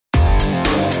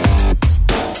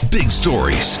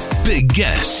stories, big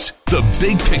guests, the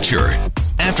big picture.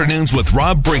 Afternoons with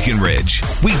Rob Breckenridge.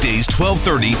 Weekdays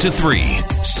 12:30 to 3,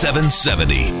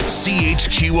 770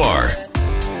 CHQR.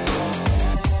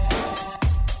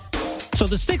 So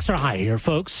the stakes are high here,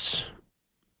 folks.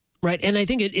 Right, and I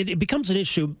think it becomes an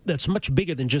issue that's much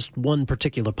bigger than just one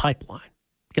particular pipeline.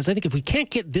 Because I think if we can't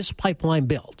get this pipeline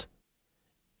built,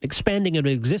 expanding an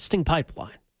existing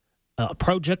pipeline, a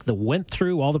project that went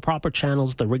through all the proper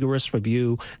channels, the rigorous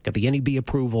review, got the NEB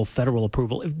approval, federal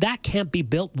approval, if that can't be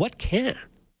built, what can?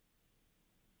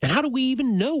 And how do we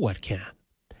even know what can?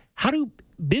 How do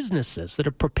businesses that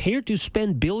are prepared to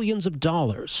spend billions of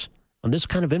dollars on this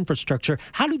kind of infrastructure,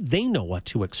 how do they know what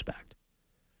to expect?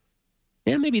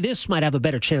 Yeah, maybe this might have a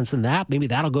better chance than that. Maybe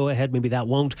that'll go ahead. Maybe that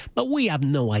won't. But we have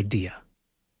no idea.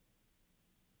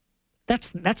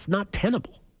 That's not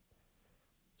tenable.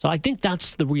 So I think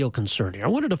that's the real concern here. I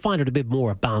wanted to find out a bit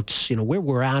more about, where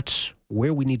we're at,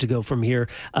 where we need to go from here.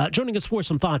 Joining us for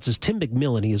some thoughts is Tim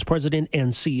McMillan. He is President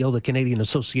and CEO of the Canadian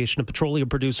Association of Petroleum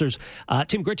Producers.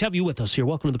 Tim, great to have you with us here.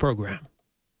 Welcome to the program.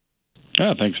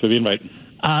 Yeah, thanks for the invite.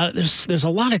 There's a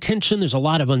lot of tension. There's a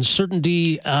lot of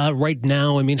uncertainty right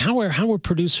now. I mean, how are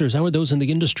producers, how are those in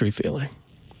the industry feeling?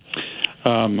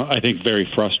 I think very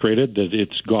frustrated that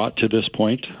it's got to this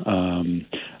point.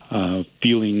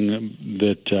 Feeling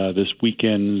that this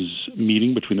weekend's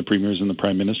meeting between the premiers and the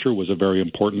prime minister was a very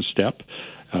important step.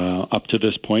 Up to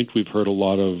this point, we've heard a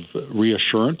lot of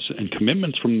reassurance and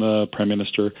commitments from the prime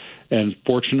minister. And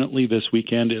fortunately, this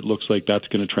weekend, it looks like that's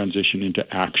going to transition into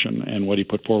action. And what he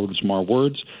put forward was more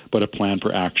words, but a plan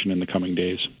for action in the coming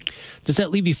days. Does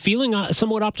that leave you feeling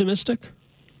somewhat optimistic?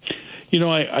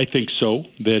 I think so.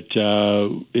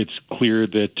 That it's clear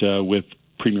that with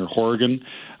Premier Horgan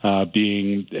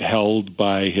being held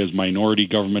by his minority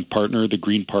government partner, the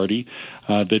Green Party,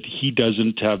 that he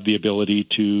doesn't have the ability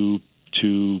to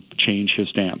change his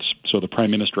stance. So the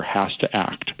Prime Minister has to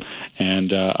act.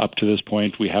 And up to this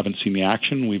point, we haven't seen the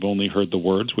action. We've only heard the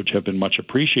words, which have been much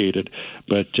appreciated.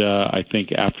 But I think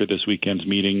after this weekend's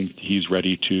meeting, he's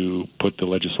ready to put the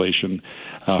legislation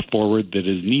forward that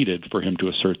is needed for him to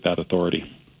assert that authority.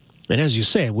 And as you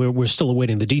say, we're still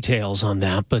awaiting the details on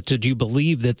that. But do you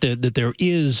believe that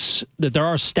there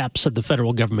are steps that the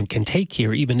federal government can take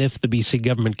here, even if the BC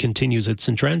government continues its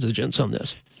intransigence on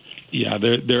this? Yeah,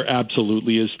 there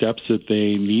absolutely is steps that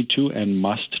they need to and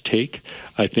must take.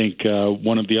 I think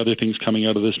one of the other things coming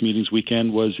out of this meeting's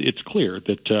weekend was it's clear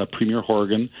that Premier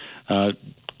Horgan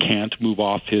can't move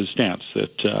off his stance,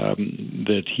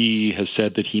 that he has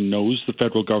said that he knows the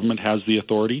federal government has the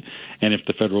authority, and if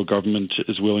the federal government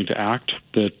is willing to act,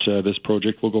 that this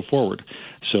project will go forward.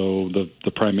 So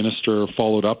the Prime Minister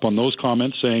followed up on those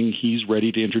comments, saying he's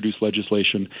ready to introduce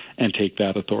legislation and take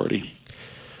that authority.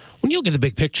 When you look at the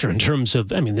big picture in terms of,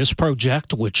 this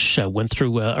project, which went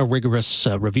through a rigorous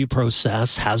review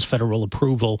process, has federal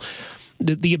approval,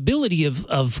 the ability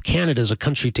of Canada as a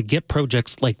country to get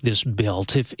projects like this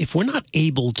built, if we're not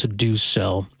able to do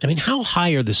so, how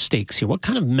high are the stakes here? What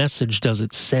kind of message does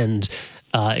it send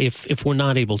if we're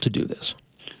not able to do this?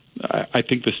 I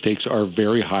think the stakes are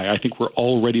very high. I think we're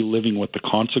already living with the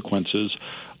consequences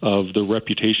of the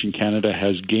reputation Canada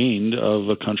has gained of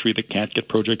a country that can't get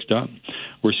projects done.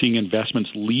 We're seeing investments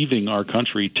leaving our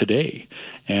country today,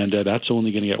 and that's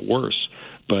only going to get worse.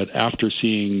 But after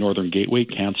seeing Northern Gateway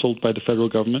canceled by the federal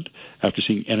government, after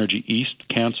seeing Energy East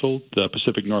canceled, the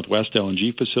Pacific Northwest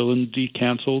LNG facility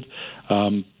canceled,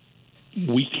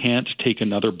 we can't take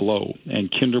another blow.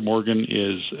 And Kinder Morgan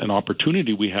is an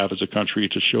opportunity we have as a country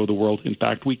to show the world, in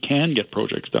fact, we can get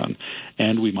projects done,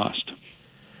 and we must.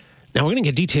 Now, we're going to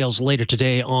get details later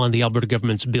today on the Alberta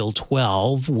government's Bill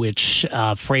 12, which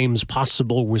frames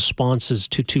possible responses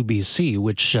to 2BC,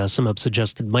 which some have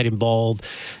suggested might involve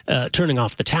turning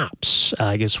off the taps,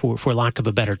 I guess, for lack of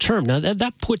a better term. Now,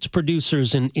 that puts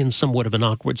producers in somewhat of an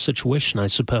awkward situation, I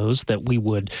suppose, that we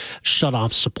would shut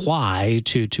off supply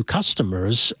to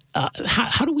customers.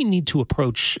 How do we need to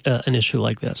approach an issue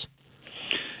like this?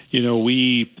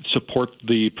 We support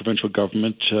the provincial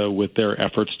government with their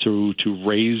efforts to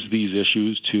raise these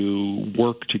issues, to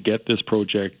work to get this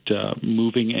project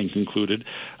moving and concluded,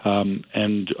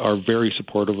 and are very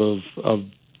supportive of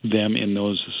them in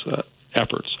those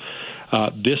efforts.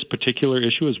 This particular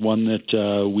issue is one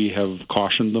that we have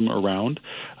cautioned them around.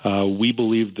 We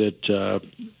believe that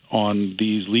on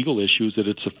these legal issues that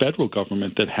it's the federal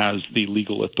government that has the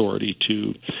legal authority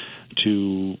to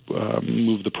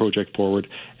move the project forward,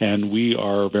 and we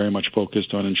are very much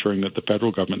focused on ensuring that the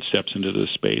federal government steps into this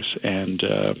space and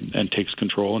takes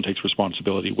control and takes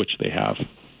responsibility, which they have.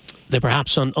 That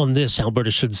perhaps on this,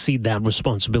 Alberta should cede that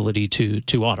responsibility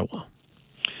to Ottawa.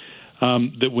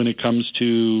 that when it comes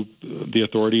to the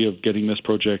authority of getting this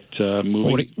project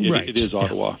moving, it is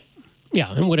Ottawa.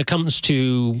 Yeah, and when it comes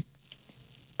to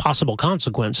possible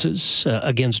consequences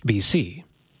against BC,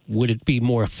 would it be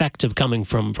more effective coming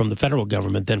from the federal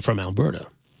government than from Alberta?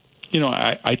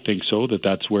 I think so,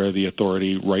 that's where the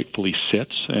authority rightfully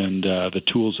sits, and the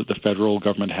tools that the federal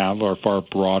government have are far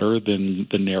broader than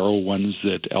the narrow ones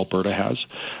that Alberta has.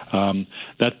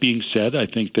 That being said, I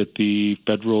think that the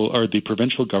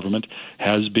provincial government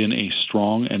has been a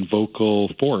strong and vocal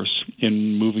force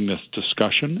in moving this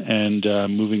discussion and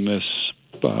moving this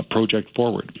project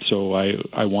forward. So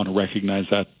I want to recognize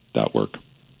that work.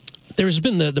 There's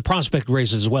been the prospect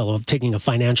raised as well of taking a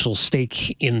financial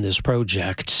stake in this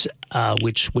project,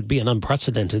 which would be an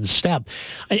unprecedented step.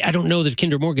 I don't know that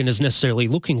Kinder Morgan is necessarily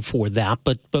looking for that,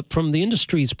 but from the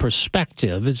industry's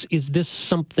perspective, is this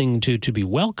something to be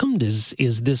welcomed?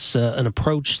 Is this an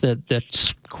approach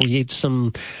that creates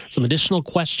some additional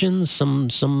questions,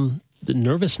 some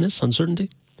nervousness, uncertainty?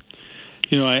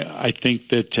 I think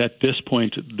that at this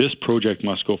point, this project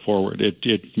must go forward.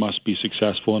 It must be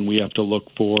successful, and we have to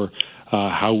look for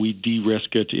how we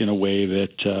de-risk it in a way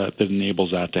that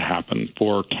enables that to happen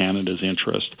for Canada's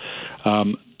interest.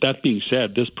 That being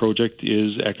said, this project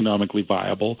is economically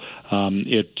viable.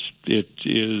 It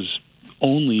is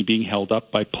only being held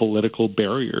up by political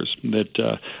barriers,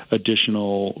 that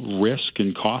additional risk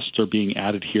and costs are being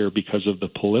added here because of the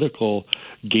political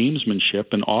gamesmanship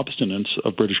and obstinance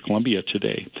of British Columbia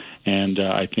today. And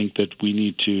I think that we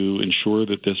need to ensure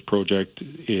that this project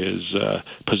is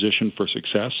positioned for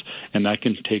success, and that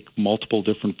can take multiple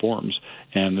different forms.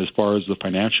 And as far as the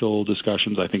financial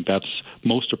discussions, I think that's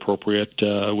most appropriate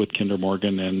with Kinder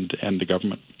Morgan and the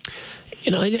government.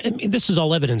 This is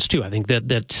all evidence, too. I think that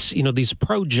these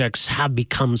projects have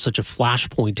become such a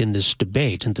flashpoint in this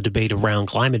debate, and the debate around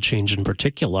climate change in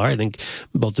particular. I think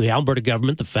both the Alberta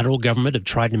government, the federal government have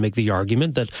tried to make the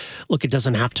argument that, look, it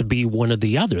doesn't have to be one or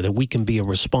the other, that we can be a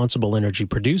responsible energy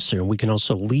producer, and we can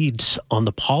also lead on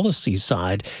the policy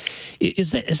side.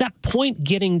 Is that point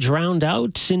getting drowned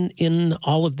out in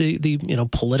all of the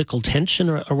political tension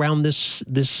around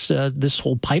this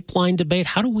whole pipeline debate?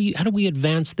 How do we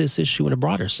advance this issue in a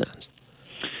broader sense?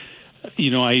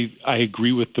 I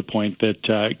agree with the point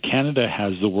that Canada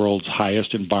has the world's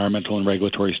highest environmental and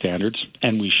regulatory standards,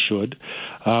 and we should.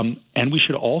 And we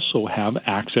should also have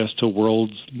access to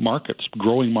world's markets,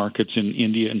 growing markets in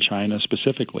India and China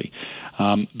specifically.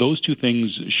 Those two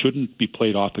things shouldn't be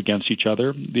played off against each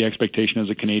other. The expectation as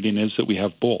a Canadian is that we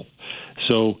have both.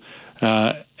 So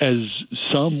as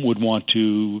some would want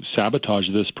to sabotage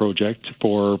this project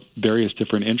for various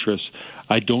different interests,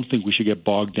 I don't think we should get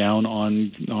bogged down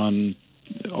on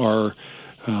our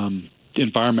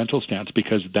environmental stance,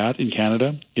 because that in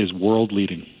Canada is world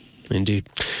leading. Indeed.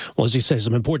 Well, as you say,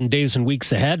 some important days and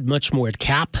weeks ahead, much more at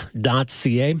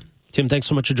cap.ca. Tim, thanks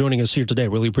so much for joining us here today.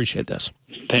 Really appreciate this.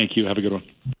 Thank you. Have a good one.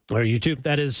 All right, you too.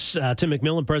 That is Tim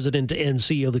McMillan, President and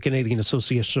CEO of the Canadian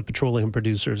Association of Petroleum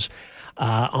Producers,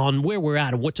 on where we're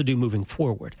at and what to do moving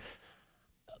forward.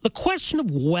 The question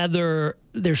of whether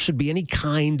there should be any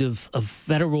kind of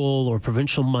federal or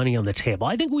provincial money on the table,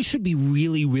 I think we should be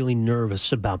really, really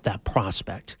nervous about that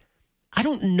prospect. I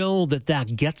don't know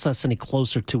that gets us any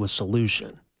closer to a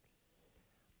solution.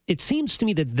 It seems to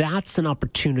me that that's an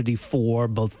opportunity for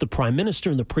both the Prime Minister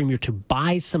and the Premier to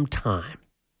buy some time.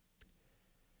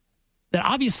 That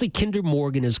obviously Kinder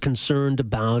Morgan is concerned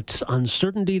about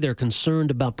uncertainty. They're concerned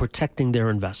about protecting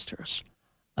their investors.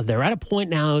 They're at a point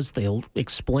now, as they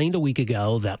explained a week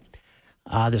ago, that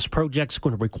this project's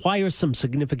going to require some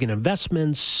significant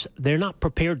investments. They're not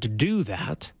prepared to do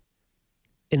that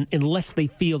unless they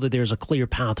feel that there's a clear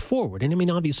path forward. And I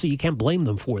mean, obviously, you can't blame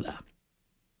them for that.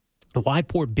 Why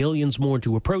pour billions more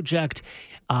into a project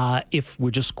if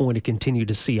we're just going to continue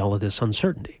to see all of this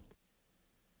uncertainty?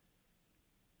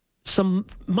 Some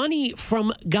money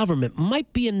from government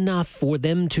might be enough for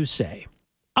them to say,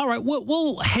 all right,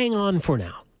 we'll hang on for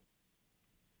now.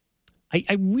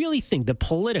 I really think that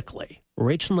politically,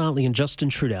 Rachel Notley and Justin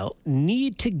Trudeau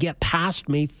need to get past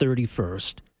May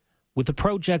 31st with the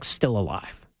project still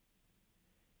alive.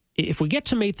 If we get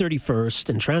to May 31st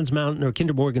and Trans Mountain or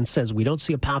Kinder Morgan says we don't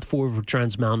see a path forward for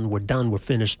Trans Mountain, we're done, we're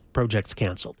finished, project's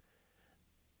canceled,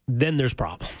 then there's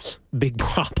problems. Big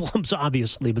problems,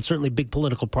 obviously, but certainly big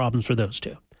political problems for those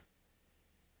two.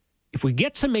 If we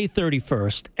get to May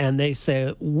 31st and they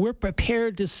say, we're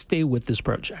prepared to stay with this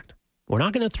project, we're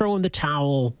not going to throw in the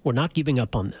towel, we're not giving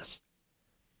up on this,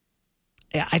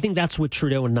 I think that's what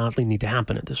Trudeau and Notley need to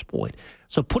happen at this point.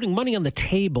 So putting money on the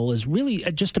table is really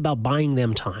just about buying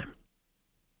them time.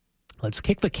 Let's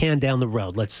kick the can down the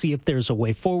road. Let's see if there's a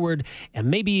way forward. And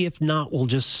maybe if not, we'll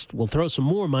throw some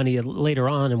more money later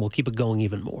on and we'll keep it going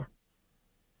even more.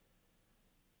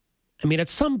 I mean, at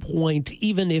some point,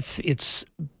 even if it's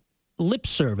lip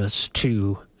service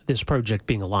to this project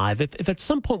being alive, if at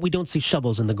some point we don't see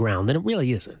shovels in the ground, then it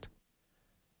really isn't.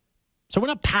 So we're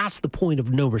not past the point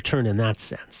of no return in that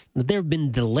sense. There have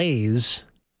been delays,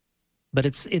 but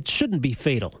it shouldn't be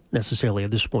fatal necessarily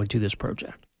at this point to this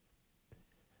project.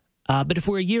 But if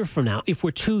we're a year from now, if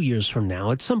we're 2 years from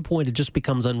now, at some point it just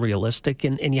becomes unrealistic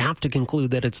and you have to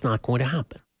conclude that it's not going to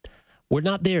happen. We're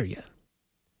not there yet.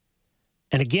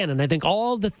 And again, and I think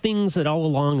all the things that all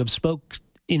along have spoke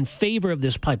in favor of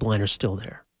this pipeline are still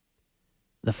there.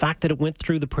 The fact that it went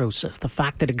through the process, the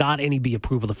fact that it got NEB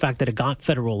approval, the fact that it got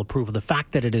federal approval, the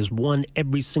fact that it has won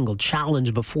every single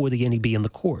challenge before the NEB in the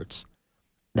courts,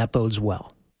 that bodes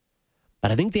well.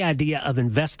 But I think the idea of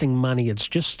investing money, it's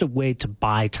just a way to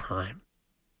buy time.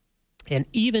 And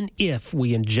even if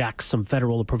we inject some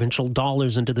federal or provincial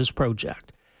dollars into this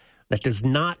project, that does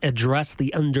not address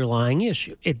the underlying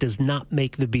issue. It does not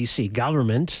make the BC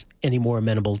government any more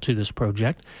amenable to this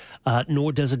project,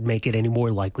 nor does it make it any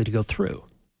more likely to go through.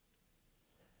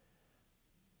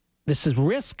 This is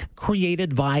risk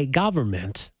created by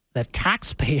government. That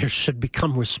taxpayers should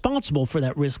become responsible for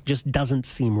that risk just doesn't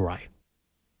seem right.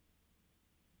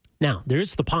 Now, there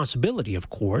is the possibility, of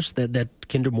course, that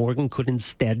Kinder Morgan could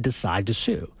instead decide to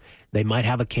sue. They might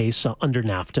have a case under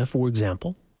NAFTA, for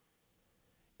example,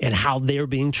 and how they're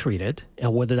being treated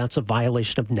and whether that's a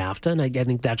violation of NAFTA, and I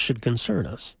think that should concern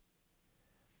us.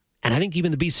 And I think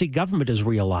even the BC government has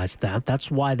realized that.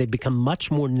 That's why they've become much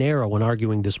more narrow in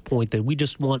arguing this point, that we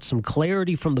just want some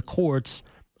clarity from the courts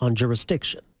on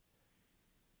jurisdiction.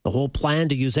 The whole plan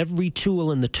to use every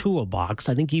tool in the toolbox,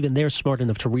 I think even they're smart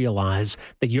enough to realize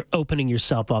that you're opening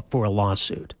yourself up for a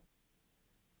lawsuit.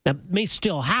 That may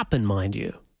still happen, mind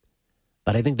you,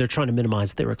 but I think they're trying to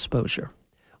minimize their exposure.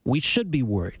 We should be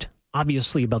worried,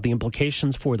 obviously, about the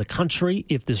implications for the country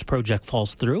if this project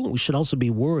falls through. We should also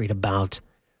be worried about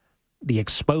the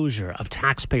exposure of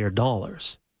taxpayer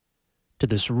dollars to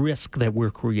this risk that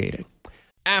we're creating.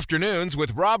 Afternoons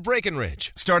with Rob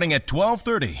Breckenridge, starting at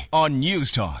 12:30 on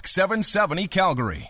News Talk 770 Calgary.